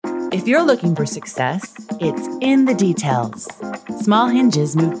If you're looking for success, it's in the details. Small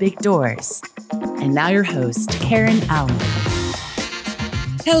hinges move big doors. And now your host, Karen Allen.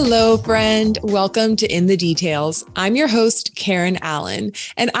 Hello, friend. Welcome to In the Details. I'm your host, Karen Allen,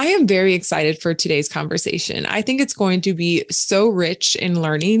 and I am very excited for today's conversation. I think it's going to be so rich in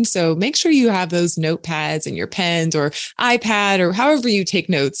learning. So make sure you have those notepads and your pens or iPad or however you take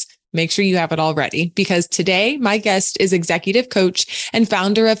notes. Make sure you have it all ready because today my guest is executive coach and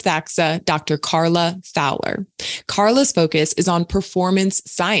founder of THAXA, Dr. Carla Fowler. Carla's focus is on performance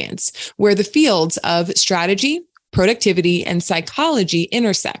science, where the fields of strategy, productivity, and psychology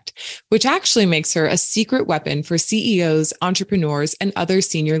intersect, which actually makes her a secret weapon for CEOs, entrepreneurs, and other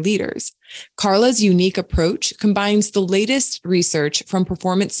senior leaders. Carla's unique approach combines the latest research from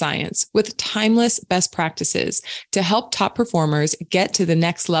performance science with timeless best practices to help top performers get to the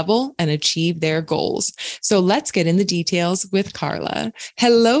next level and achieve their goals. So let's get in the details with Carla.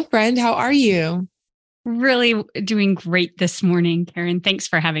 Hello, friend. How are you? Really doing great this morning, Karen. Thanks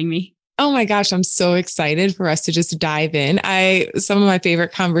for having me. Oh my gosh, I'm so excited for us to just dive in. Some of my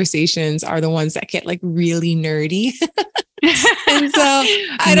favorite conversations are the ones that get like really nerdy. And so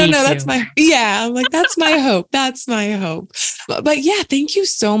I don't know, that's I'm like, that's my hope. That's my hope. But yeah, thank you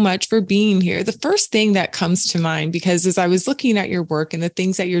so much for being here. The first thing that comes to mind, because as I was looking at your work and the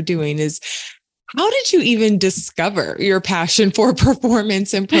things that you're doing is, how did you even discover your passion for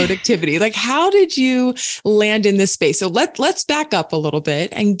performance and productivity? Like, how did you land in this space? So let's back up a little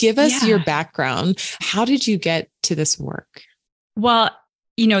bit and give us your background. How did you get to this work? Well,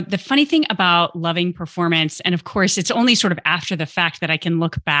 the funny thing about loving performance, and of course, it's only sort of after the fact that I can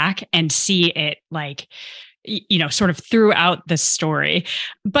look back and see it like, sort of throughout the story.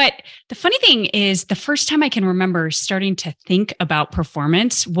 But the funny thing is the first time I can remember starting to think about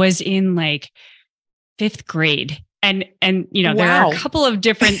performance was in like 5th grade. And there are a couple of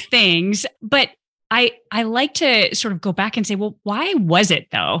different things, but I like to sort of go back and say, well, why was it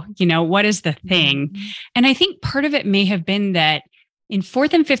though? What is the thing? Mm-hmm. And I think part of it may have been that in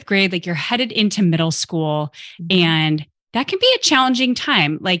 4th and 5th grade, like you're headed into middle school, mm-hmm. and that can be a challenging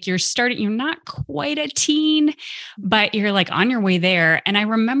time. Like you're not quite a teen, but you're like on your way there. And I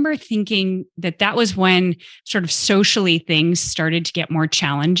remember thinking that was when sort of socially things started to get more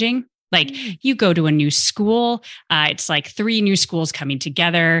challenging. Like you go to a new school, it's like 3 new schools coming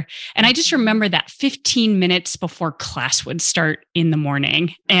together. And I just remember that 15 minutes before class would start in the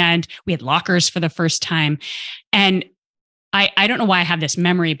morning, and we had lockers for the first time. And I don't know why I have this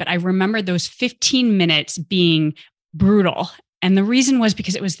memory, but I remember those 15 minutes being brutal. And the reason was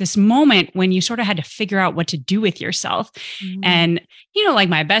because it was this moment when you sort of had to figure out what to do with yourself. Mm-hmm. And, like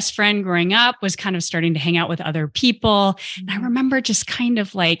my best friend growing up was kind of starting to hang out with other people. Mm-hmm. And I remember just kind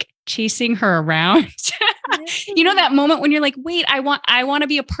of like chasing her around. That moment when you're like, wait, I want to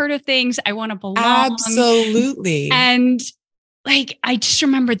be a part of things. I want to belong. Absolutely. And like, I just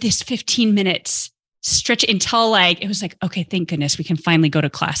remember this 15 minutes stretch until like, it was like, okay, thank goodness we can finally go to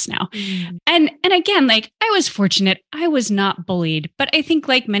class now. Mm. And again, like I was fortunate. I was not bullied, but I think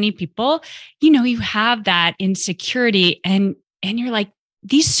like many people, you have that insecurity and you're like,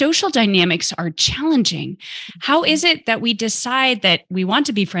 these social dynamics are challenging. How is it that we decide that we want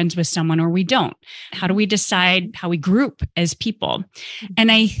to be friends with someone or we don't? How do we decide how we group as people?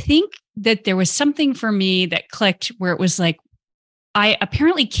 And I think that there was something for me that clicked where it was like, I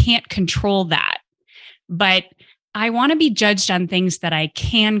apparently can't control that. But I want to be judged on things that I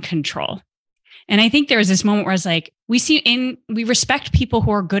can control. And I think there was this moment where I was like, we respect people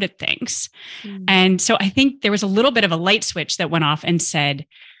who are good at things. Mm. And so I think there was a little bit of a light switch that went off and said,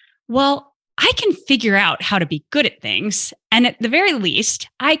 well, I can figure out how to be good at things. And at the very least,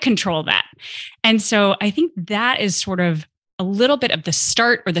 I control that. And so I think that is sort of a little bit of the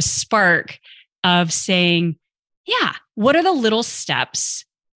start or the spark of saying, yeah, what are the little steps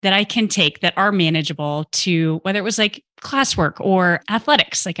that I can take that are manageable to whether it was like classwork or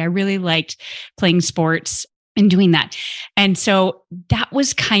athletics. Like I really liked playing sports and doing that. And so that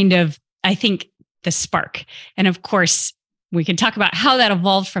was kind of, I think, the spark. And of course, we can talk about how that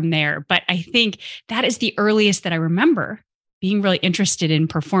evolved from there. But I think that is the earliest that I remember being really interested in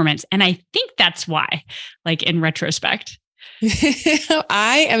performance. And I think that's why, like in retrospect.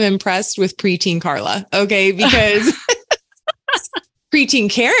 I am impressed with preteen Carla. Okay. Because preteen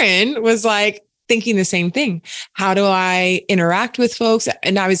Karen was like thinking the same thing. How do I interact with folks?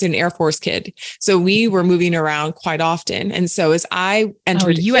 And I was an Air Force kid. So we were moving around quite often. And so as I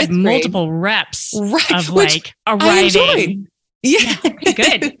entered you had multiple reps of like arriving. Yeah.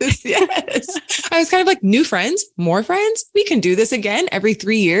 Good. Yes. I was kind of like, new friends, more friends. We can do this again every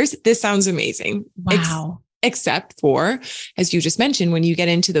 3 years. This sounds amazing. Wow. except for, as you just mentioned, when you get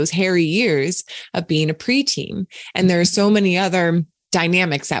into those hairy years of being a preteen. And there are so many other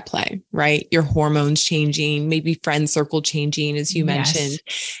dynamics at play, right? Your hormones changing, maybe friend circle changing, as you mentioned.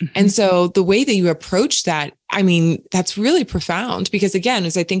 And so the way that you approach that, I mean, that's really profound, because again,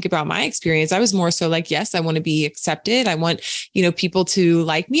 as I think about my experience, I was more so like, yes, I want to be accepted. I want, people to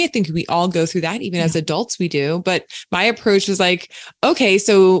like me. I think we all go through that. Even as adults, we do. But my approach was like, okay,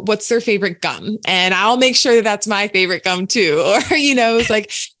 so what's their favorite gum? And I'll make sure that that's my favorite gum too. Or, it's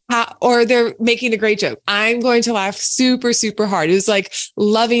like, or they're making a great joke, I'm going to laugh super, super hard. It was like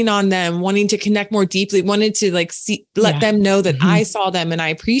loving on them, wanting to connect more deeply, wanted to like let them know that I saw them and I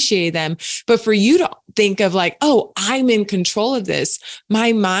appreciate them. But for you to think of like, oh, I'm in control of this,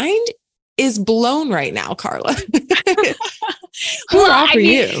 my mind is blown right now, Carla. Hurrah for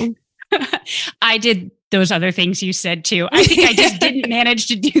you. I did those other things you said too. I think I just didn't manage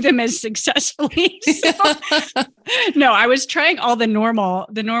to do them as successfully. So, no, I was trying all the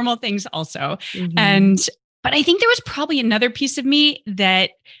normal things also. But I think there was probably another piece of me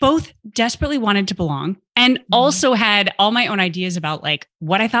that both desperately wanted to belong and also had all my own ideas about like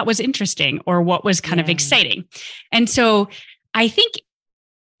what I thought was interesting or what was kind of exciting. And so I think,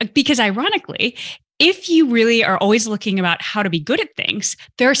 because ironically, if you really are always looking about how to be good at things,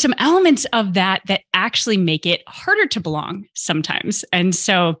 there are some elements of that actually make it harder to belong sometimes. And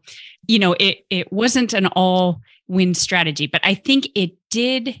so, it wasn't an all-win strategy, but I think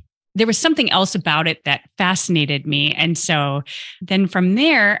there was something else about it that fascinated me. And so then from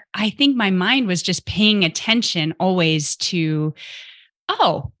there, I think my mind was just paying attention always to,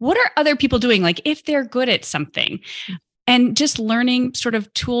 oh, what are other people doing? Like if they're good at something. And just learning sort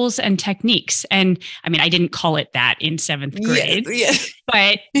of tools and techniques. And I mean, I didn't call it that in 7th grade,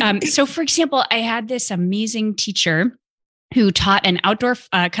 but so for example, I had this amazing teacher who taught an outdoor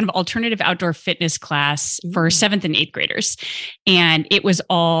kind of alternative outdoor fitness class for 7th and 8th graders. And it was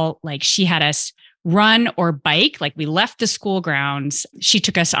all like, she had us run or bike. Like we left the school grounds. She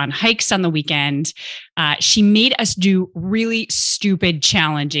took us on hikes on the weekend. She made us do really stupid,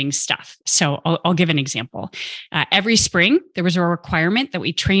 challenging stuff. So I'll give an example. Every spring, there was a requirement that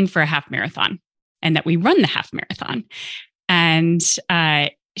we train for a half marathon and that we run the half marathon. And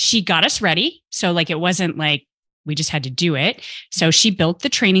she got us ready. So like, it wasn't like we just had to do it. So she built the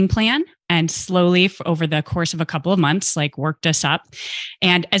training plan and slowly over the course of a couple of months, like worked us up.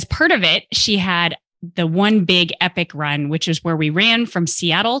 And as part of it, she had the one big epic run, which is where we ran from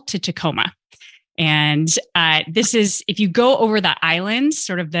Seattle to Tacoma. And this is, if you go over the islands,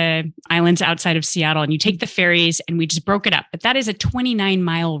 sort of the islands outside of Seattle, and you take the ferries, and we just broke it up. But that is a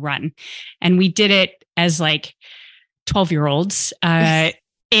 29-mile run. And we did it as like 12-year-olds.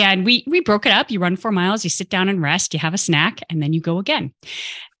 And we broke it up. You run 4 miles, you sit down and rest, you have a snack, and then you go again.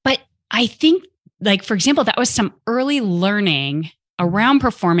 But I think, like, for example, that was some early learning around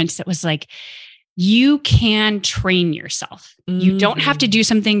performance that was like, you can train yourself. You don't have to do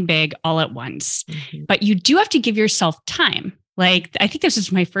something big all at once, but you do have to give yourself time. Like, I think this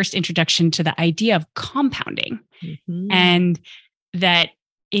was my first introduction to the idea of compounding, and that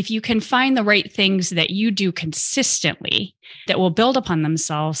if you can find the right things that you do consistently that will build upon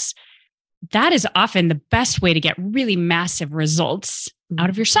themselves, that is often the best way to get really massive results out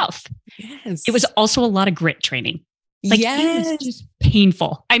of yourself. Yes. It was also a lot of grit training. Like, yes. It was just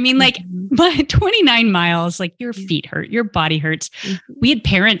painful. I mean, like, but 29 miles, like your feet hurt, your body hurts. We had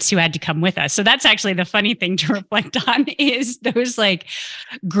parents who had to come with us. So that's actually the funny thing to reflect on, is those like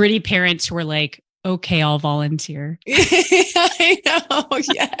gritty parents who were like, okay, I'll volunteer. I know.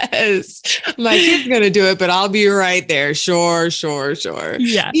 Yes. My kid's going to do it, but I'll be right there. Sure.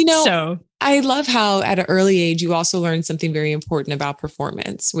 Yeah. So I love how at an early age, you also learn something very important about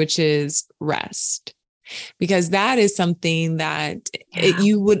performance, which is rest. Because that is something that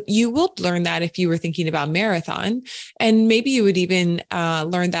you will learn that if you were thinking about marathon, and maybe you would even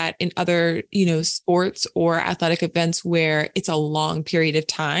learn that in other, sports or athletic events where it's a long period of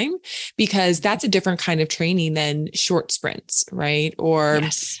time, because that's a different kind of training than short sprints, right? Or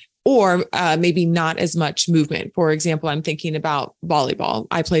maybe not as much movement. For example, I'm thinking about volleyball.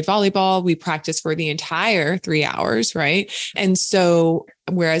 I played volleyball. We practiced for the entire 3 hours, right? And so,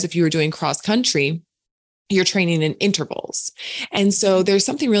 whereas if you were doing cross country, you're training in intervals. And so there's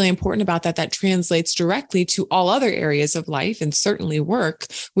something really important about that translates directly to all other areas of life and certainly work,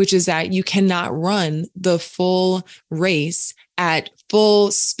 which is that you cannot run the full race at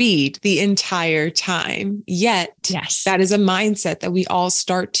full speed the entire time. Yet, that is a mindset that we all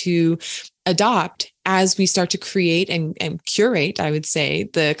start to adopt as we start to create and curate, I would say,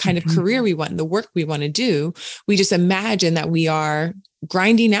 the kind of career we want and the work we want to do. We just imagine that we are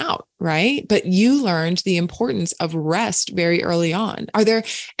grinding out, right? But you learned the importance of rest very early on. Are there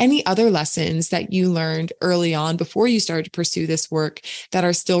any other lessons that you learned early on before you started to pursue this work that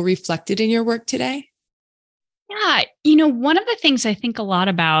are still reflected in your work today? Yeah. One of the things I think a lot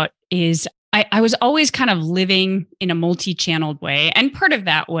about is I was always kind of living in a multi-channeled way. And part of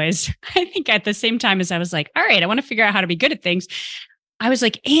that was, I think at the same time as I was like, all right, I want to figure out how to be good at things. I was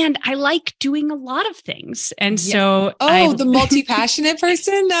like, and I like doing a lot of things. And so the multi-passionate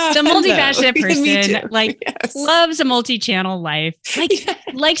person? The multi-passionate person loves a multi-channel life,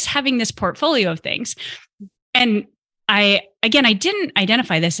 likes having this portfolio of things. And I didn't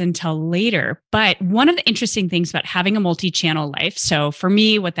identify this until later, but one of the interesting things about having a multi-channel life. So for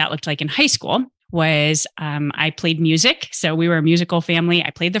me, what that looked like in high school was I played music. So we were a musical family. I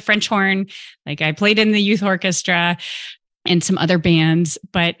played the French horn, I played in the youth orchestra and some other bands,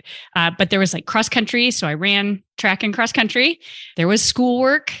 but there was cross country. So I ran track and cross country. There was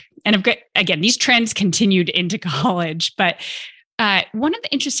schoolwork. And again, these trends continued into college. But one of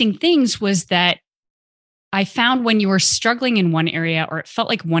the interesting things was that I found when you were struggling in one area, or it felt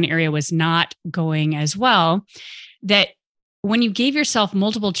like one area was not going as well, that when you gave yourself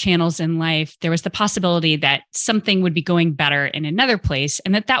multiple channels in life, there was the possibility that something would be going better in another place,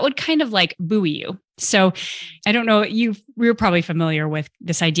 and that would kind of buoy you. So I don't know, we're probably familiar with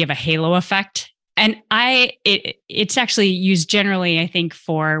this idea of a halo effect. And it's actually used generally, I think,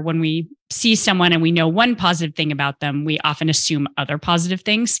 for when we see someone and we know one positive thing about them, we often assume other positive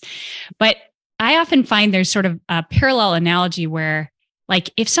things. But I often find there's sort of a parallel analogy where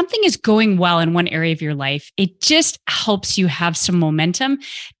if something is going well in one area of your life, it just helps you have some momentum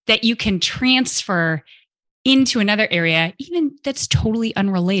that you can transfer into another area, even that's totally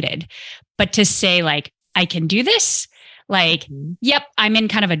unrelated. But to say I can do this, yep, I'm in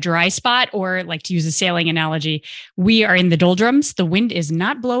kind of a dry spot, or to use a sailing analogy, we are in the doldrums. The wind is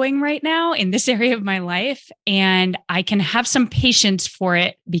not blowing right now in this area of my life. And I can have some patience for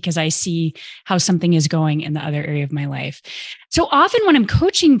it because I see how something is going in the other area of my life. So often when I'm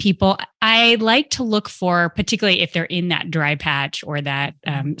coaching people, I like to look for, particularly if they're in that dry patch or that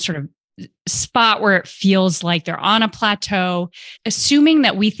sort of spot where it feels like they're on a plateau, assuming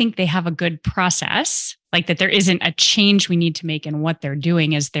that we think they have a good process, that there isn't a change we need to make in what they're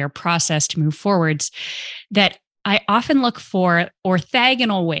doing as their process to move forwards, that I often look for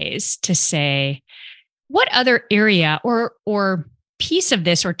orthogonal ways to say, what other area or piece of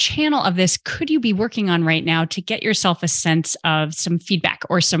this or channel of this could you be working on right now to get yourself a sense of some feedback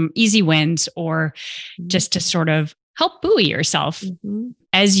or some easy wins, or just to sort of help buoy yourself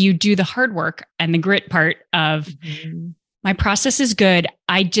as you do the hard work and the grit part of my process is good.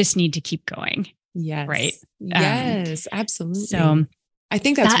 I just need to keep going. Yes. Right. Yes, absolutely. So I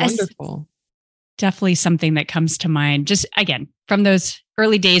think that's wonderful. Definitely something that comes to mind, just again, from those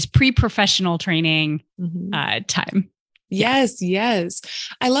early days, pre-professional training time. Yes, yes.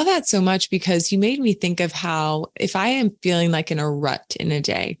 I love that so much because you made me think of how if I am feeling in a rut in a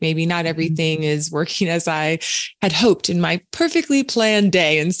day, maybe not everything is working as I had hoped in my perfectly planned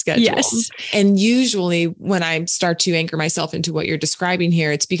day and schedule. Yes. And usually when I start to anchor myself into what you're describing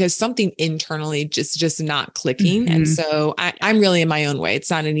here, it's because something internally just not clicking. And so I'm really in my own way. It's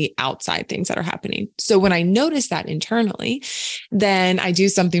not any outside things that are happening. So when I notice that internally, then I do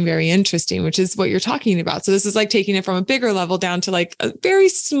something very interesting, which is what you're talking about. So this is taking it from a bigger level down to a very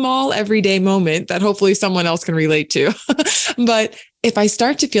small everyday moment that hopefully someone else can relate to. But if I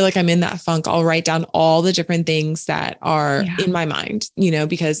start to feel like I'm in that funk, I'll write down all the different things that are in my mind,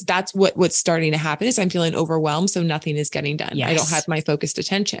 because that's what's starting to happen is I'm feeling overwhelmed. So nothing is getting done. Yes. I don't have my focused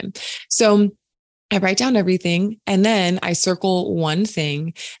attention. So I write down everything and then I circle one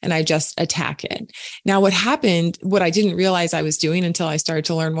thing and I just attack it. Now, what I didn't realize I was doing until I started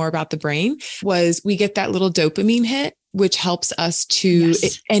to learn more about the brain was we get that little dopamine hit, which helps us to,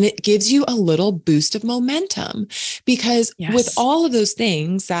 and it gives you a little boost of momentum because with all of those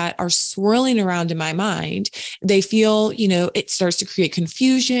things that are swirling around in my mind, they feel, it starts to create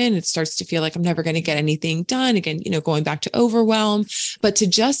confusion. It starts to feel like I'm never going to get anything done. Again, going back to overwhelm, but to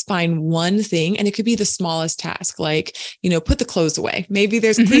just find one thing, and it could be the smallest task, put the clothes away. Maybe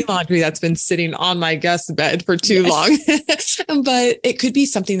there's clean laundry that's been sitting on my guest bed for too long, but it could be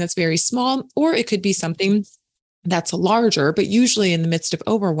something that's very small, or it could be something that's larger, but usually in the midst of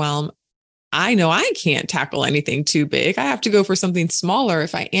overwhelm, I know I can't tackle anything too big. I have to go for something smaller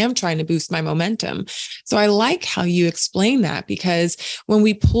if I am trying to boost my momentum. So I like how you explain that because when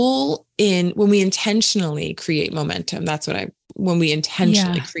we intentionally create momentum, that's what I when we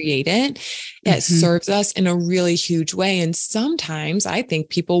intentionally create it, it serves us in a really huge way. And sometimes I think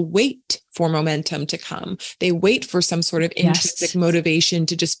people wait for momentum to come. They wait for some sort of intrinsic motivation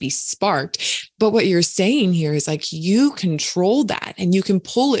to just be sparked. But what you're saying here is like, you control that and you can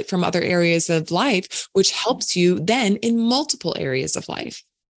pull it from other areas of life, which helps you then in multiple areas of life.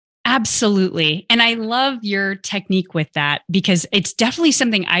 Absolutely. And I love your technique with that because it's definitely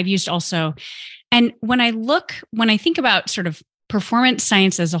something I've used also. And when I think about sort of performance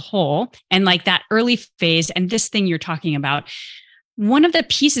science as a whole and like that early phase and this thing you're talking about, one of the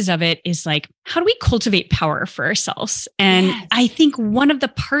pieces of it is like, how do we cultivate power for ourselves? And I think one of the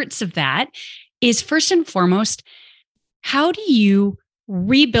parts of that is first and foremost, how do you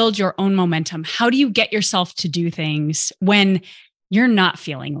rebuild your own momentum? How do you get yourself to do things when you're not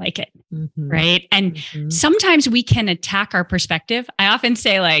feeling like it, right? And sometimes we can attack our perspective. I often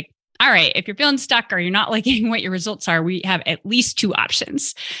say like, all right, if you're feeling stuck or you're not liking what your results are, we have at least two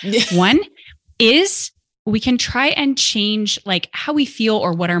options. One is we can try and change like how we feel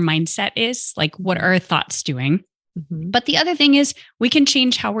or what our mindset is, like what are our thoughts doing. But the other thing is we can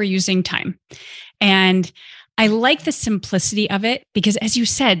change how we're using time. And I like the simplicity of it because as you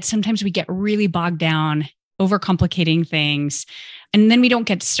said, sometimes we get really bogged down, overcomplicating things, and then we don't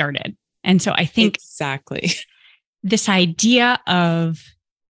get started. And so I think this idea of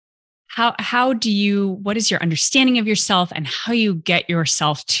what is your understanding of yourself and how you get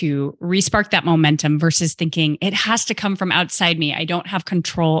yourself to respark that momentum versus thinking it has to come from outside me. I don't have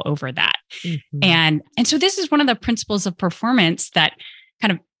control over that. And so this is one of the principles of performance that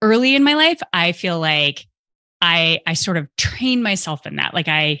kind of early in my life, I feel like I sort of trained myself in that. Like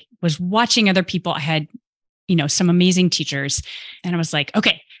I was watching other people. I had, some amazing teachers and I was like,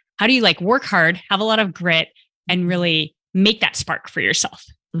 okay, how do you like work hard, have a lot of grit and really make that spark for yourself?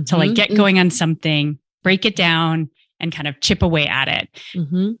 To like get going on something, break it down and kind of chip away at it.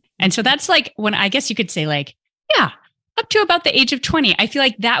 And so that's like when I guess you could say like, up to about the age of 20, I feel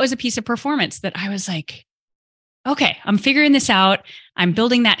like that was a piece of performance that I was like, okay, I'm figuring this out. I'm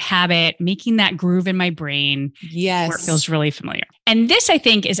building that habit, making that groove in my brain. Where it feels really familiar. And this I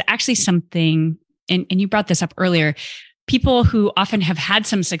think is actually something, and you brought this up earlier, people who often have had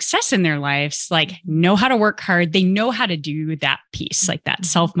some success in their lives, like know how to work hard. They know how to do that piece, like that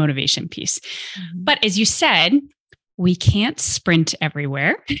self-motivation piece. But as you said, we can't sprint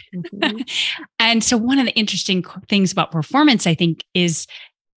everywhere. And so one of the interesting things about performance, I think, is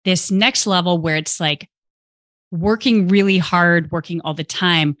this next level where it's like working really hard, working all the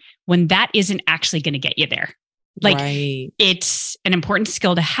time, when that isn't actually going to get you there. Like it's an important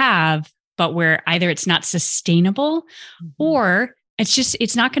skill to have, but where either it's not sustainable or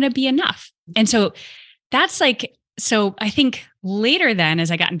it's not going to be enough. And so that's like, so I think later then, as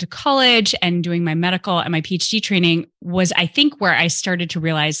I got into college and doing my medical and my PhD training was, I think where I started to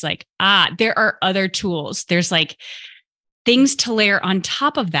realize like, there are other tools. There's like things to layer on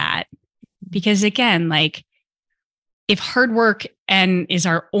top of that. Because again, like if hard work is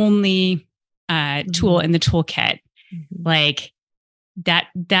our only tool in the toolkit, like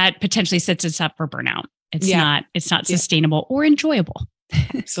that potentially sets us up for burnout. It's not sustainable or enjoyable.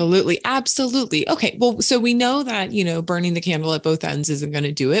 Absolutely. Okay. Well, so we know that, burning the candle at both ends isn't going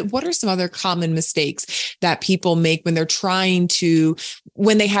to do it. What are some other common mistakes that people make when they're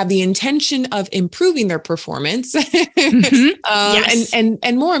when they have the intention of improving their performance?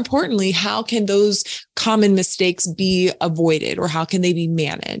 And more importantly, how can those common mistakes be avoided or how can they be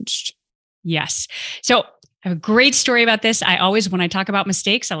managed? Yes. So I have a great story about this. When I talk about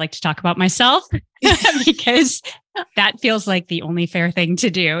mistakes, I like to talk about myself because that feels like the only fair thing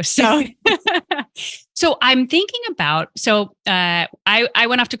to do. So, I'm thinking about, I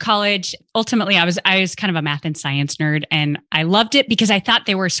went off to college. Ultimately, I was kind of a math and science nerd and I loved it because I thought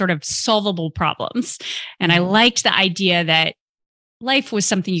they were sort of solvable problems. And I liked the idea that life was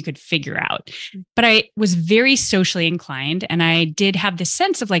something you could figure out. But I was very socially inclined and I did have this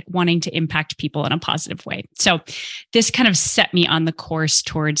sense of like wanting to impact people in a positive way. So this kind of set me on the course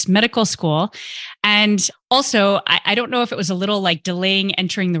towards medical school. And also, I don't know if it was a little like delaying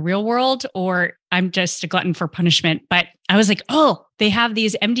entering the real world or I'm just a glutton for punishment, but I was like, they have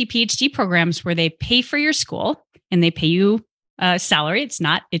these MD PhD programs where they pay for your school and they pay you salary.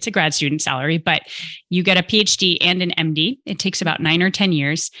 It's a grad student salary, but you get a PhD and an MD. It takes about 9 or 10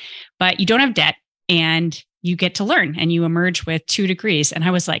 years, but you don't have debt and you get to learn and you emerge with 2 degrees. And I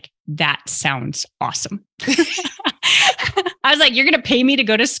was like, that sounds awesome. I was like, you're going to pay me to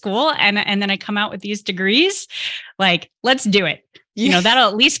go to school and then I come out with these degrees? Like, let's do it. That'll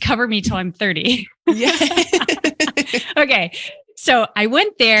at least cover me till I'm 30. Yeah. Okay. So I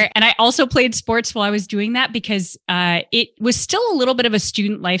went there, and I also played sports while I was doing that because it was still a little bit of a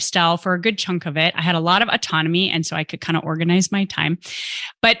student lifestyle for a good chunk of it. I had a lot of autonomy, and so I could kind of organize my time.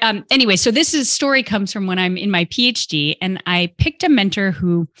 But anyway, so story comes from when I'm in my PhD, and I picked a mentor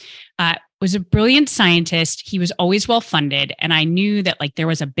who was a brilliant scientist. He was always well-funded, and I knew that like there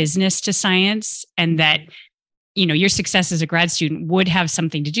was a business to science, and that, you know, your success as a grad student would have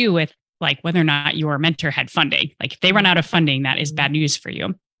something to do with like whether or not your mentor had funding. Like if they run out of funding, that is bad news for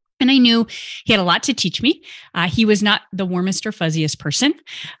you. And I knew he had a lot to teach me. He was not the warmest or fuzziest person,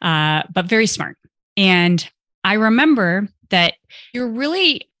 but very smart. And I remember that you're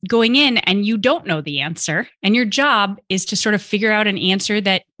really going in and you don't know the answer. And your job is to sort of figure out an answer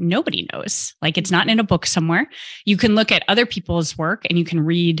that nobody knows. Like it's not in a book somewhere. You can look at other people's work and you can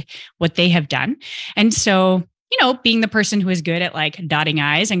read what they have done. And so, you know, being the person who is good at like dotting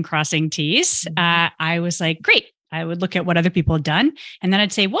I's and crossing T's, I was like, great. I would look at what other people had done. And then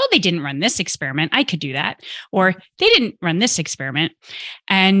I'd say, well, they didn't run this experiment. I could do that. Or they didn't run this experiment.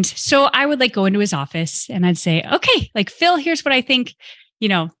 And so I would like go into his office and I'd say, okay, like Phil, here's what I think, you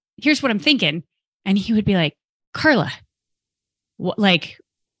know, here's what I'm thinking. And he would be like, Carla,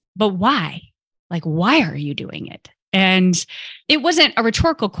 but why? Like, why are you doing it? And it wasn't a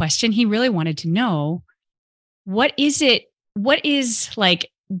rhetorical question. He really wanted to know, what is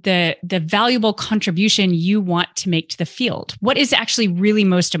like the valuable contribution you want to make to the field? What is actually really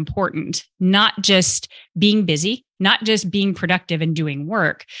most important? Not just being busy, not just being productive and doing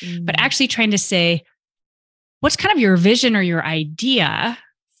work, but actually trying to say, what's kind of your vision or your idea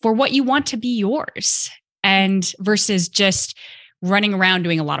for what you want to be yours, and versus just running around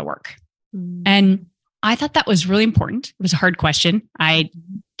doing a lot of work. And I thought that was really important. It was a hard question. I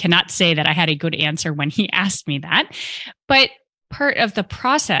cannot say that I had a good answer when he asked me that, but part of the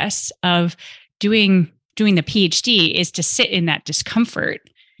process of doing the PhD is to sit in that discomfort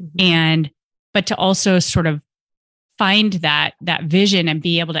but to also sort of find that vision and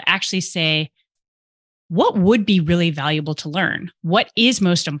be able to actually say, what would be really valuable to learn? What is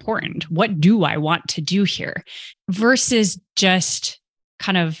most important? What do I want to do here? Versus just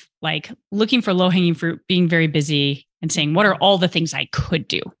kind of like looking for low-hanging fruit, being very busy and saying, what are all the things I could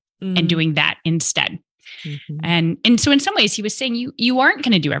do? And doing that instead. And so in some ways he was saying, you aren't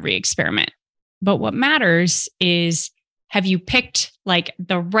going to do every experiment, but what matters is, have you picked like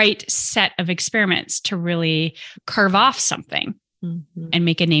the right set of experiments to really carve off something and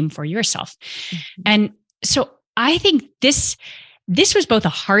make a name for yourself? And so I think this was both a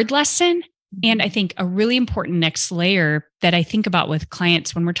hard lesson and I think a really important next layer that I think about with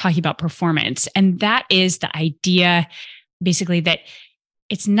clients when we're talking about performance. And that is the idea basically that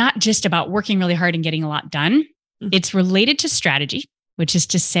it's not just about working really hard and getting a lot done. It's related to strategy, which is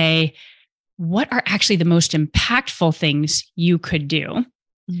to say, what are actually the most impactful things you could do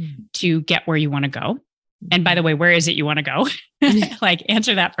to get where you want to go? And by the way, where is it you want to go? Like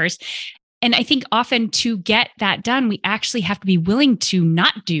answer that first. And I think often to get that done, we actually have to be willing to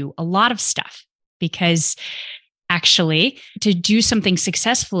not do a lot of stuff, because actually to do something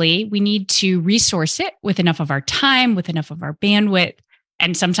successfully, we need to resource it with enough of our time, with enough of our bandwidth,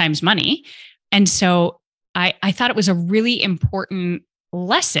 and sometimes money. And so I thought it was a really important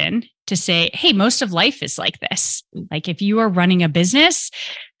lesson to say, hey, most of life is like this. Like if you are running a business,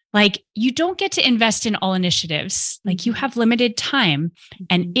 like you don't get to invest in all initiatives. Like you have limited time,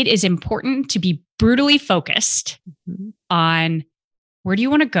 and it is important to be brutally focused on where do you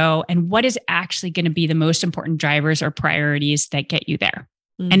want to go and what is actually going to be the most important drivers or priorities that get you there.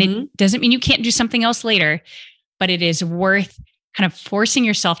 And it doesn't mean you can't do something else later, but it is worth kind of forcing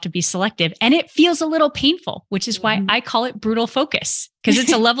yourself to be selective. And it feels a little painful, which is why I call it brutal focus, because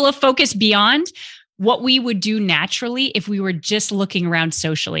it's a level of focus beyond what we would do naturally if we were just looking around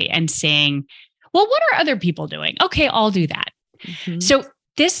socially and saying, well, what are other people doing? Okay, I'll do that. So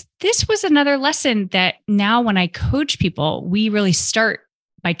this was another lesson that now when I coach people, we really start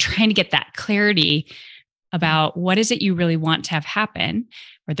by trying to get that clarity about what is it you really want to have happen,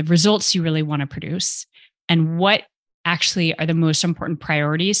 or the results you really want to produce, and what actually are the most important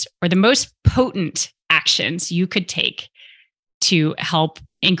priorities or the most potent actions you could take to help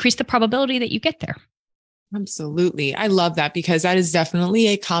increase the probability that you get there. Absolutely. I love that, because that is definitely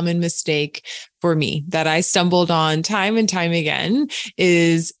a common mistake for me that I stumbled on time and time again,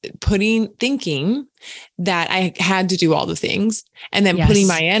 is thinking that I had to do all the things and then putting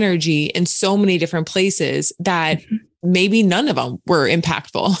my energy in so many different places that maybe none of them were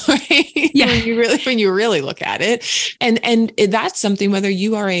impactful, right? Yeah. when you really look at it. And that's something, whether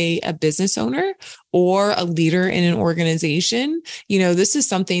you are a business owner or a leader in an organization, this is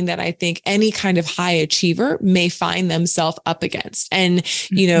something that I think any kind of high achiever may find themselves up against. And,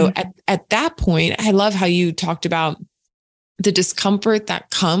 at that point, I love how you talked about the discomfort that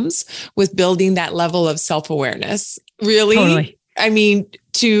comes with building that level of self-awareness. Really? Totally. I mean,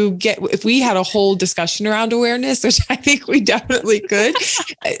 if we had a whole discussion around awareness, which I think we definitely could,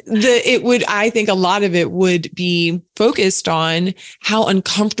 I think a lot of it would be focused on how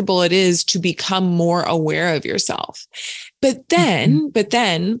uncomfortable it is to become more aware of yourself. But then,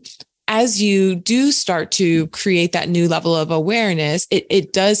 as you do start to create that new level of awareness,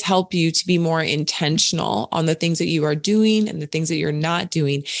 it does help you to be more intentional on the things that you are doing and the things that you're not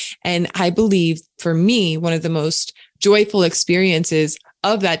doing. And I believe, for me, one of the most joyful experiences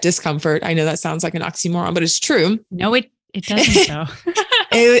of that discomfort, I know that sounds like an oxymoron, but it's true. No, it doesn't though.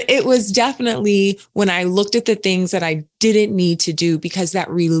 It was definitely when I looked at the things that I didn't need to do, because that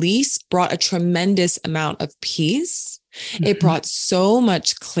release brought a tremendous amount of peace. It brought so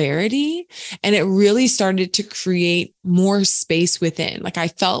much clarity, and it really started to create more space within. Like I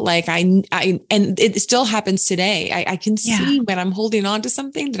felt like and it still happens today. I can see when I'm holding on to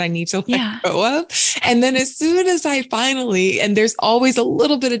something that I need to let go of. And then as soon as I finally, and there's always a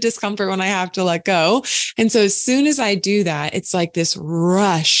little bit of discomfort when I have to let go. And so as soon as I do that, it's like this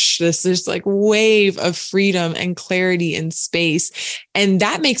rush, this like wave of freedom and clarity and space. And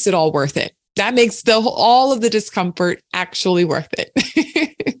that makes it all worth it. That makes all of the discomfort actually worth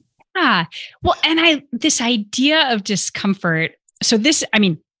it. Well, and this idea of discomfort. So this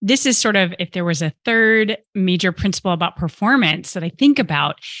is sort of, if there was a third major principle about performance that I think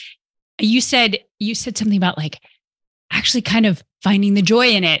about, you said something about like actually kind of finding the joy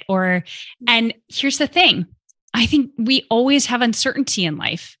in it, and here's the thing. I think we always have uncertainty in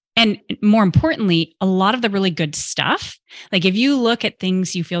life. And more importantly, a lot of the really good stuff, like if you look at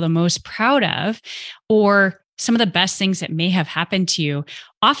things you feel the most proud of, or some of the best things that may have happened to you,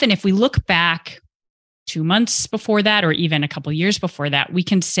 often if we look back 2 months before that, or even a couple of years before that, we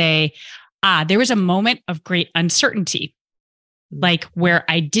can say, there was a moment of great uncertainty, like where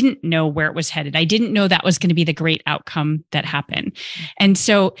I didn't know where it was headed. I didn't know that was going to be the great outcome that happened. And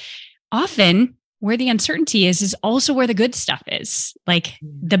so often, where the uncertainty is also where the good stuff is, like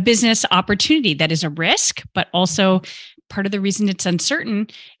the business opportunity that is a risk, but also part of the reason it's uncertain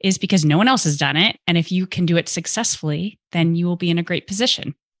is because no one else has done it. And if you can do it successfully, then you will be in a great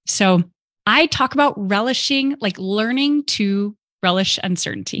position. So I talk about relishing, like learning to relish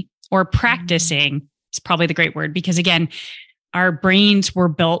uncertainty, or practicing is probably the great word, because again, our brains were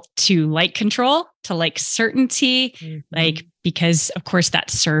built to like control, to like certainty, like, because of course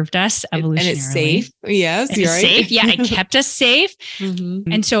that served us evolutionarily. And it's safe. Yes, you're right. Safe. Yeah, it kept us safe.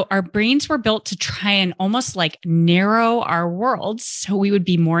 And so our brains were built to try and almost like narrow our worlds so we would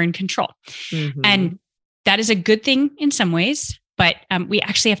be more in control. And that is a good thing in some ways, but we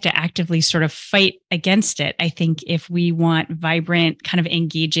actually have to actively sort of fight against it. I think if we want vibrant, kind of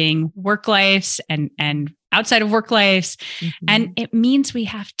engaging work lives and outside of work lives. And it means we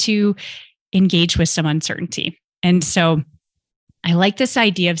have to engage with some uncertainty. And so I like this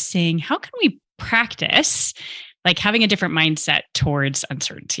idea of saying, how can we practice like having a different mindset towards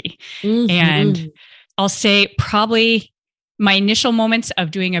uncertainty? And I'll say probably my initial moments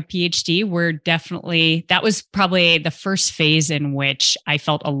of doing a PhD were that was probably the first phase in which I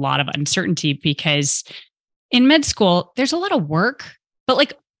felt a lot of uncertainty, because in med school, there's a lot of work, but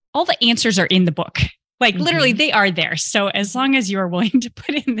like all the answers are in the book. Like literally they are there. So as long as you are willing to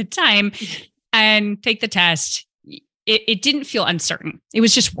put in the time and take the test, it didn't feel uncertain. It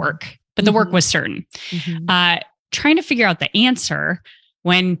was just work, but the work was certain. Trying to figure out the answer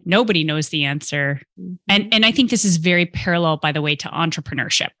when nobody knows the answer. And I think this is very parallel, by the way, to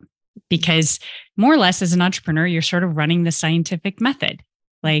entrepreneurship, because more or less as an entrepreneur, you're sort of running the scientific method.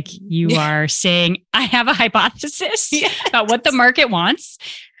 Like you are saying, I have a hypothesis about what the market wants.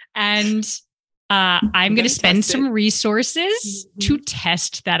 And I'm going to spend some resources to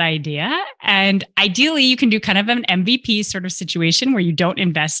test that idea. And ideally, you can do kind of an MVP sort of situation where you don't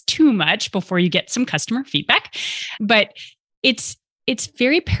invest too much before you get some customer feedback. But it's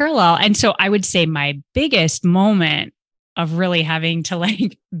very parallel. And so I would say my biggest moment of really having to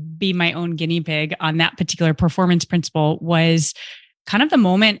like be my own guinea pig on that particular performance principle was kind of the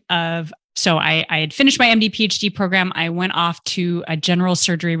moment of, so I had finished my MD PhD program. I went off to a general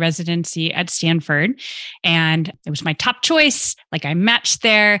surgery residency at Stanford, and it was my top choice. Like I matched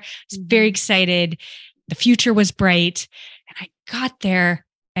there. I was very excited. The future was bright. And I got there,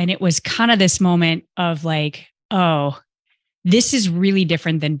 and it was kind of this moment of like, oh, this is really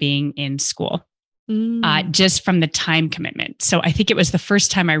different than being in school, just from the time commitment. So I think it was the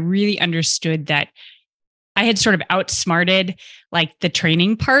first time I really understood that I had sort of outsmarted like the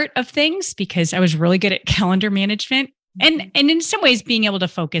training part of things because I was really good at calendar management and in some ways being able to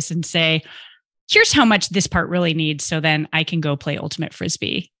focus and say, here's how much this part really needs. So then I can go play ultimate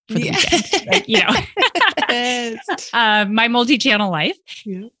Frisbee for the weekend, like, yes. My multi-channel life.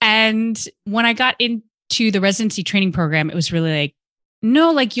 Yeah. And when I got into the residency training program, it was really like,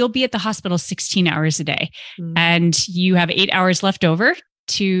 no, like you'll be at the hospital 16 hours a day and you have 8 hours left over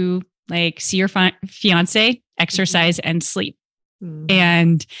to like see your fiance, exercise and sleep.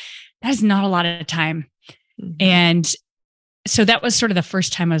 And that is not a lot of time. And so that was sort of the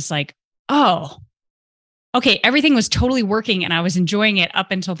first time I was like, oh, okay, everything was totally working and I was enjoying it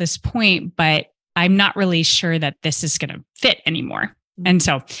up until this point, but I'm not really sure that this is going to fit anymore. And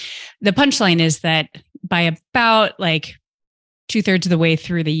so the punchline is that by about like 2/3 of the way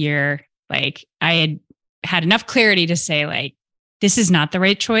through the year, like I had enough clarity to say like, this is not the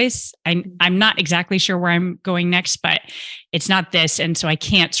right choice. I'm not exactly sure where I'm going next, but it's not this. And so I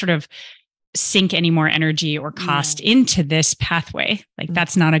can't sort of sink any more energy or cost into this pathway. Like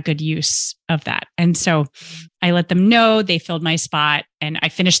that's not a good use of that. And so I let them know, they filled my spot and I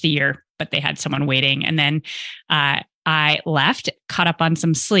finished the year, but they had someone waiting. And then I left, caught up on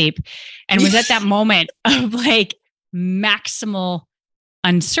some sleep and was at that moment of like maximal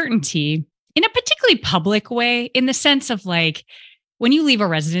uncertainty in a particularly public way, in the sense of like, when you leave a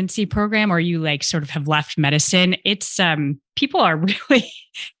residency program or you like sort of have left medicine, it's people are really,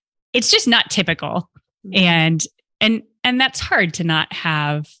 it's just not typical. And that's hard to not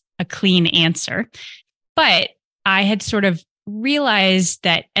have a clean answer. But I had sort of realized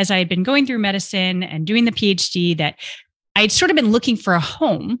that as I had been going through medicine and doing the PhD, that I'd sort of been looking for a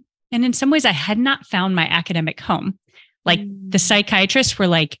home. And in some ways I had not found my academic home. Like the psychiatrists were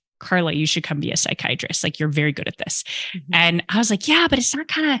like, Carla, you should come be a psychiatrist. Like, you're very good at this. And I was like, yeah, but it's not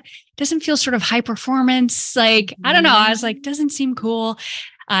doesn't feel sort of high performance. Like, I don't know. I was like, doesn't seem cool.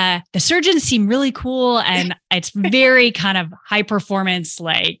 The surgeons seem really cool. And it's very kind of high performance,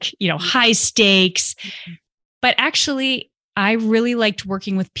 like, high stakes. But actually, I really liked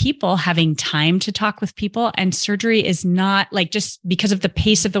working with people, having time to talk with people. And surgery is not like, just because of the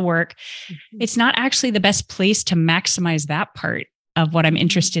pace of the work, it's not actually the best place to maximize that part of what I'm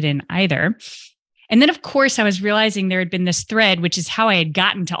interested in either. And then, of course, I was realizing there had been this thread, which is how I had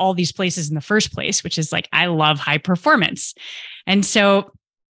gotten to all these places in the first place, which is like, I love high performance. And so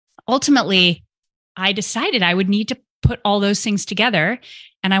ultimately, I decided I would need to put all those things together.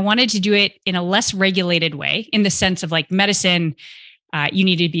 And I wanted to do it in a less regulated way, in the sense of like medicine, you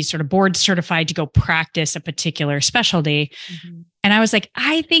need to be sort of board certified to go practice a particular specialty. And I was like,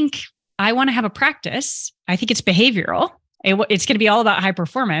 I think I want to have a practice. I think it's behavioral. It's going to be all about high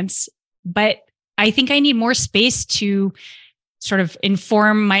performance, but I think I need more space to sort of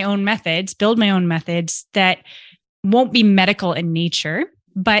inform my own methods, build my own methods that won't be medical in nature,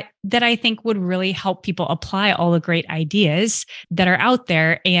 but that I think would really help people apply all the great ideas that are out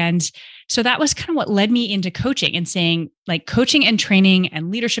there. And so that was kind of what led me into coaching and saying, like, coaching and training and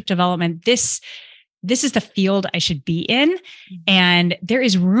leadership development, this is the field I should be in. And there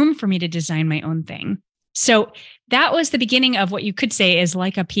is room for me to design my own thing. So that was the beginning of what you could say is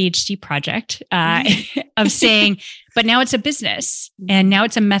like a PhD project of saying, but now it's a business and now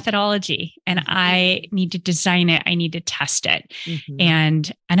it's a methodology and I need to design it. I need to test it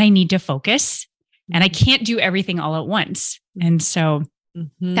and I need to focus and I can't do everything all at once. And so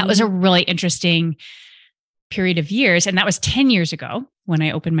that was a really interesting period of years. And that was 10 years ago when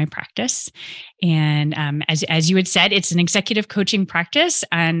I opened my practice. And as you had said, it's an executive coaching practice.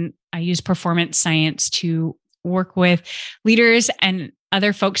 And I use performance science to work with leaders and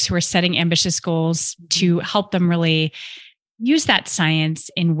other folks who are setting ambitious goals to help them really use that science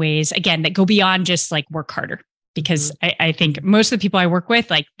in ways, again, that go beyond just like work harder. Because I think most of the people I work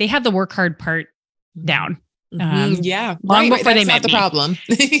with, like, they have the work hard part down. Yeah. Long right, before they that's met not the me. problem.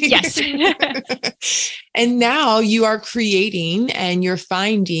 Yes. And now you are creating and you're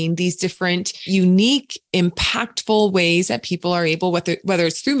finding these different unique, impactful ways that people are able, whether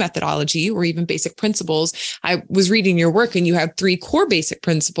it's through methodology or even basic principles. I was reading your work and you have 3 core basic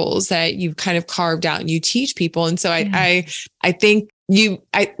principles that you've kind of carved out and you teach people. And so I think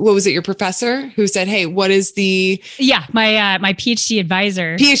what was it? Your professor who said, "Hey, what is the?" Yeah. My PhD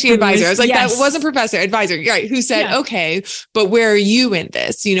advisor. I was like, yes. That wasn't professor, advisor, right? Who said, "Okay, but where are you in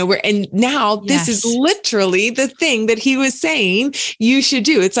this? And now this is literally the thing that he was saying you should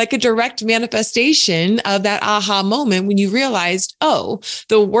do." It's like a direct manifestation of that aha moment when you realized, oh,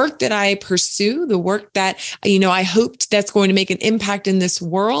 the work that I pursue, the work that, I hoped that's going to make an impact in this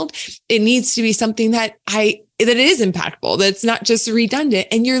world, it needs to be something that is impactful, that's not just redundant.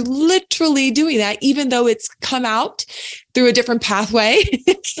 And you're literally doing that, even though it's come out through a different pathway,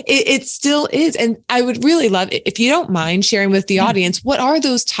 it still is. And I would really love it if you don't mind sharing with the audience, what are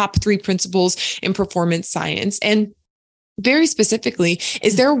those top 3 principles in performance science? And very specifically,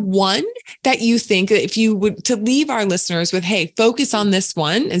 is there one that you think that if you would to leave our listeners with, hey, focus on this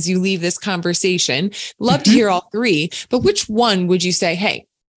one as you leave this conversation, love to hear all 3, but which one would you say, hey,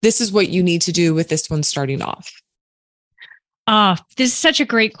 this is what you need to do with this one starting off? Oh, this is such a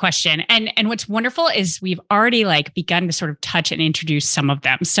great question. And what's wonderful is we've already begun to sort of touch and introduce some of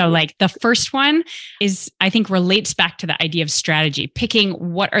them. So the first one is, I think, relates back to the idea of strategy, picking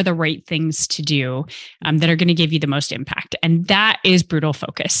what are the right things to do that are going to give you the most impact. And that is brutal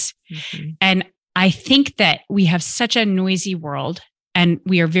focus. Mm-hmm. And I think that we have such a noisy world and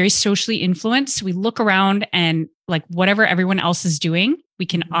we are very socially influenced. We look around and whatever everyone else is doing, we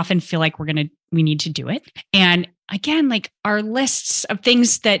can often feel like we need to do it. And again, our lists of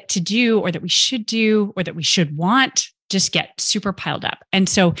things that to do or that we should do or that we should want just get super piled up. And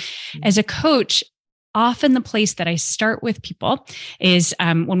so as a coach, often the place that I start with people is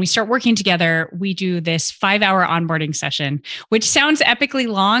when we start working together, we do this 5-hour onboarding session, which sounds epically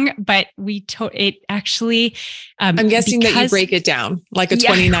long, but it actually... I'm guessing that you break it down like a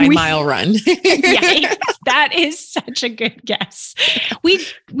 29-mile run. Yeah, that is such a good guess.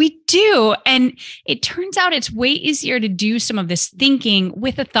 We do. And it turns out it's way easier to do some of this thinking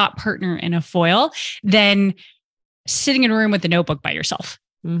with a thought partner and a foil than sitting in a room with a notebook by yourself.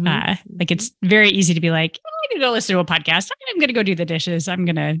 Mm-hmm. It's very easy to be like, I'm going to go listen to a podcast. I'm going to go do the dishes. I'm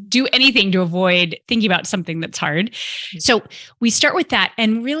going to do anything to avoid thinking about something that's hard. So we start with that.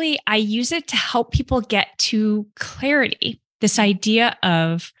 And really, I use it to help people get to clarity, this idea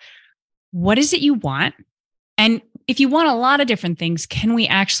of what is it you want? And if you want a lot of different things, can we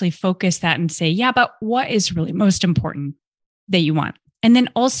actually focus that and say, yeah, but what is really most important that you want? And then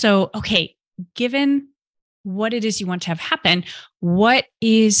also, okay, given what it is you want to have happen, what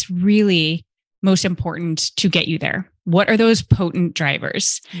is really most important to get you there? What are those potent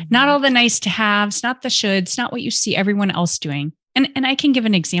drivers? Mm-hmm. Not all the nice to haves, not the shoulds, not what you see everyone else doing. And I can give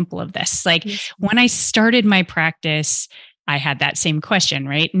an example of this. When I started my practice, I had that same question,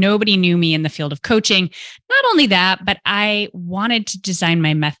 right? Nobody knew me in the field of coaching. Not only that, but I wanted to design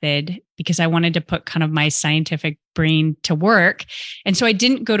my method because I wanted to put kind of my scientific brain to work. And so I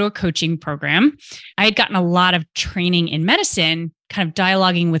didn't go to a coaching program. I had gotten a lot of training in medicine, kind of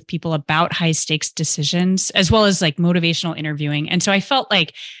dialoguing with people about high stakes decisions, as well as motivational interviewing. And so I felt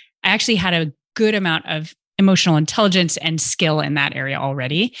like I actually had a good amount of emotional intelligence and skill in that area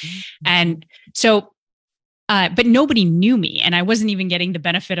already. Mm-hmm. And so but nobody knew me and I wasn't even getting the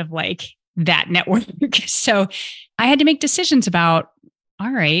benefit of that network. So I had to make decisions about, all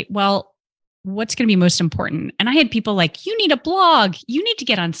right, well, what's going to be most important? And I had people you need a blog, you need to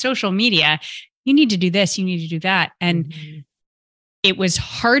get on social media, you need to do this, you need to do that. And it was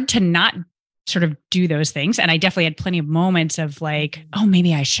hard to not sort of do those things. And I definitely had plenty of moments of oh,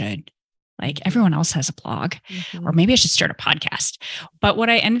 maybe I should. Everyone else has a blog, or maybe I should start a podcast. But what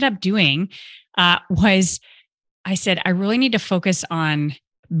I ended up doing was I said, I really need to focus on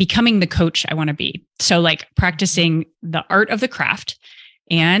becoming the coach I want to be. So practicing the art of the craft.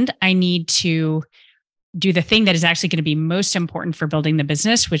 And I need to do the thing that is actually going to be most important for building the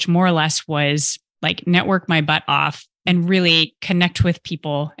business, which more or less was network my butt off and really connect with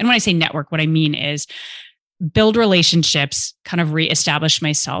people. And when I say network, what I mean is build relationships, kind of reestablish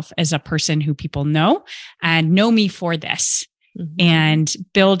myself as a person who people know and know me for this, and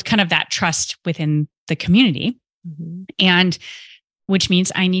build kind of that trust within the community. And which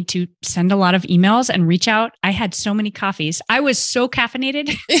means I need to send a lot of emails and reach out. I had so many coffees. I was so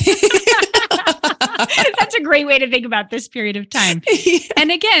caffeinated. That's a great way to think about this period of time.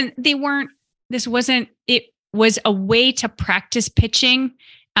 And again, it was a way to practice pitching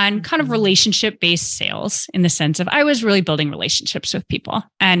and kind of relationship-based sales in the sense of I was really building relationships with people.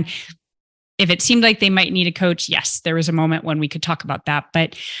 And if it seemed like they might need a coach, yes, there was a moment when we could talk about that.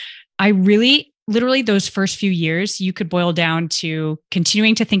 But I really, literally those first few years, you could boil down to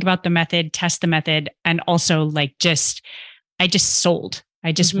continuing to think about the method, test the method, and also I just sold.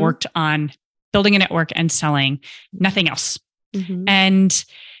 I just worked on building a network and selling, nothing else. And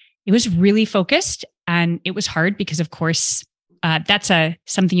it was really focused, and it was hard because, of course, that's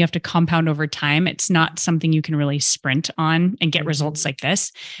something you have to compound over time. It's not something you can really sprint on and get results like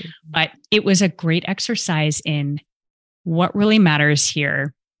this. But it was a great exercise in what really matters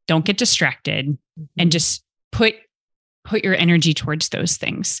here. Don't get distracted and just put your energy towards those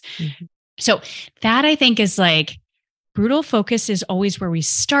things. So that, I think, is like, brutal focus is always where we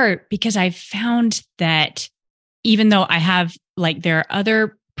start, because I've found that even though there are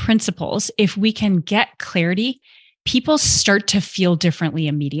other principles, if we can get clarity, people start to feel differently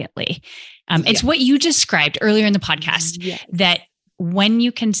immediately. It's what you described earlier in the podcast, that when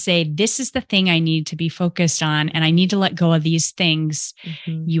you can say, this is the thing I need to be focused on, and I need to let go of these things,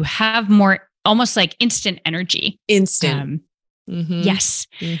 you have more, almost like instant energy. Yes.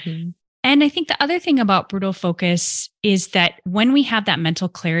 And I think the other thing about brutal focus is that when we have that mental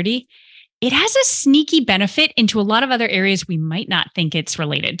clarity, it has a sneaky benefit into a lot of other areas we might not think it's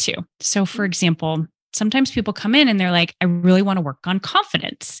related to. So, for example, sometimes people come in and they're like, I really want to work on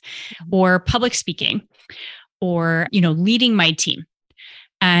confidence or public speaking or, leading my team.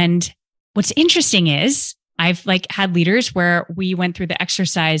 And what's interesting is I've had leaders where we went through the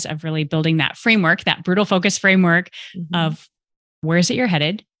exercise of really building that framework, that brutal focus framework of where is it you're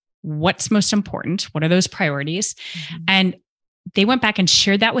headed? What's most important? What are those priorities? And they went back and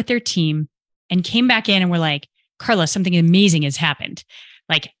shared that with their team and came back in and were like, Carla, something amazing has happened.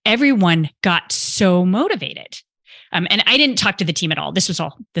 Like, everyone got so motivated. And I didn't talk to the team at all. This was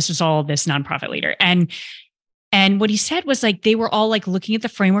all this nonprofit leader. And what he said was, like, they were all like looking at the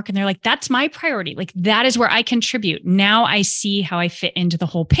framework and they're like, that's my priority. Like, that is where I contribute. Now I see how I fit into the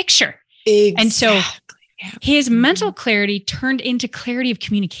whole picture. Exactly. And so his mental clarity turned into clarity of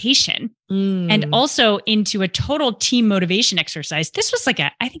communication and also into a total team motivation exercise. This was I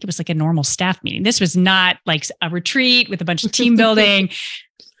think it was like a normal staff meeting. This was not like a retreat with a bunch of team building.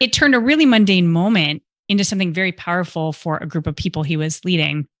 It turned a really mundane moment into something very powerful for a group of people he was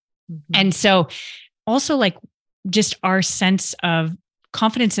leading. And so also, like, just our sense of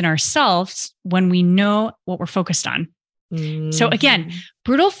confidence in ourselves when we know what we're focused on. So again,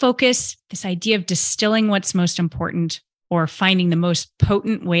 brutal focus, this idea of distilling what's most important or finding the most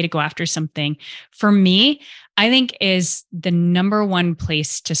potent way to go after something, for me, I think is the number one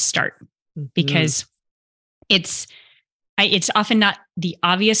place to start, because it's often not the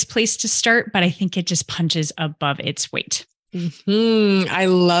obvious place to start, but I think it just punches above its weight. I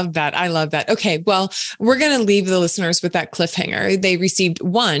love that. Okay. Well, we're going to leave the listeners with that cliffhanger. They received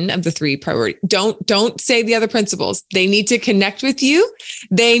one of the three priorities. Don't say the other principles. They need to connect with you.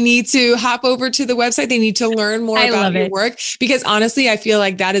 They need to hop over to the website. They need to learn more about your work, because honestly, I feel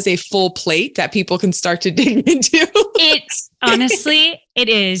like that is a full plate that people can start to dig into. Honestly, it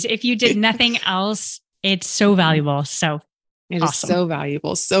is. If you did nothing else, it's so valuable. So it is so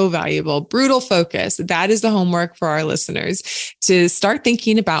valuable, so valuable. Brutal focus. That is the homework for our listeners, to start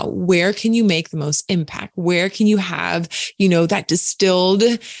thinking about where can you make the most impact? Where can you have, that distilled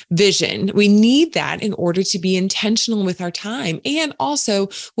vision? We need that in order to be intentional with our time. And also,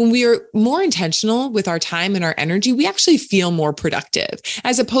 when we are more intentional with our time and our energy, we actually feel more productive,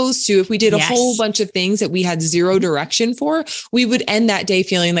 as opposed to if we did a whole bunch of things that we had zero direction for, we would end that day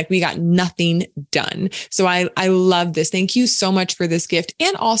feeling like we got nothing done. So I love this. Thank you so much for this gift.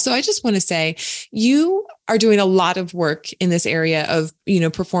 And also, I just want to say, you are doing a lot of work in this area of,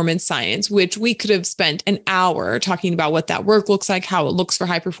 performance science, which we could have spent an hour talking about what that work looks like, how it looks for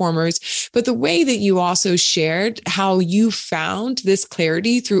high performers. But the way that you also shared how you found this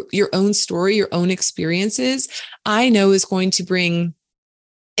clarity through your own story, your own experiences, I know is going to bring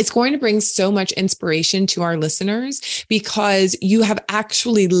so much inspiration to our listeners, because you have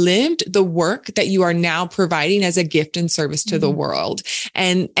actually lived the work that you are now providing as a gift and service to the world.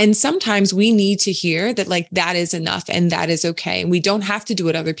 And sometimes we need to hear that, like, that is enough and that is okay. And we don't have to do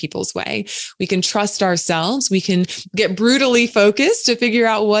it other people's way. We can trust ourselves. We can get brutally focused to figure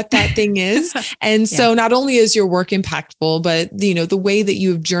out what that thing is. And so not only is your work impactful, but the way that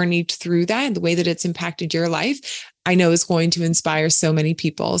you've journeyed through that and the way that it's impacted your life, I know is going to inspire so many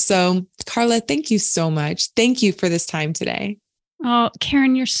people. So, Carla, thank you so much. Thank you for this time today. Oh,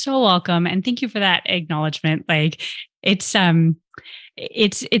 Karen, you're so welcome. And thank you for that acknowledgement. Like, it's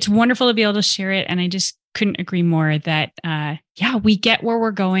wonderful to be able to share it. And I just couldn't agree more that, we get where we're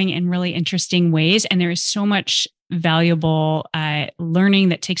going in really interesting ways. And there is so much valuable learning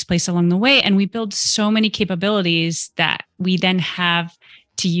that takes place along the way. And we build so many capabilities that we then have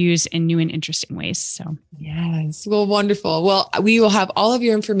to use in new and interesting ways. So, yes. Well, wonderful. Well, we will have all of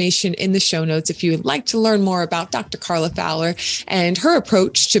your information in the show notes if you would like to learn more about Dr. Carla Fowler and her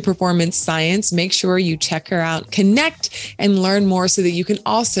approach to performance science. Make sure you check her out, connect, and learn more so that you can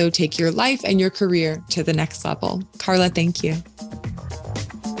also take your life and your career to the next level. Carla, thank you.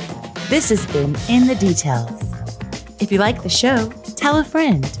 This has been In the Details. If you like the show, tell a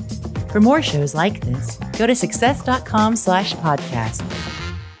friend. For more shows like this, go to success.com/podcast.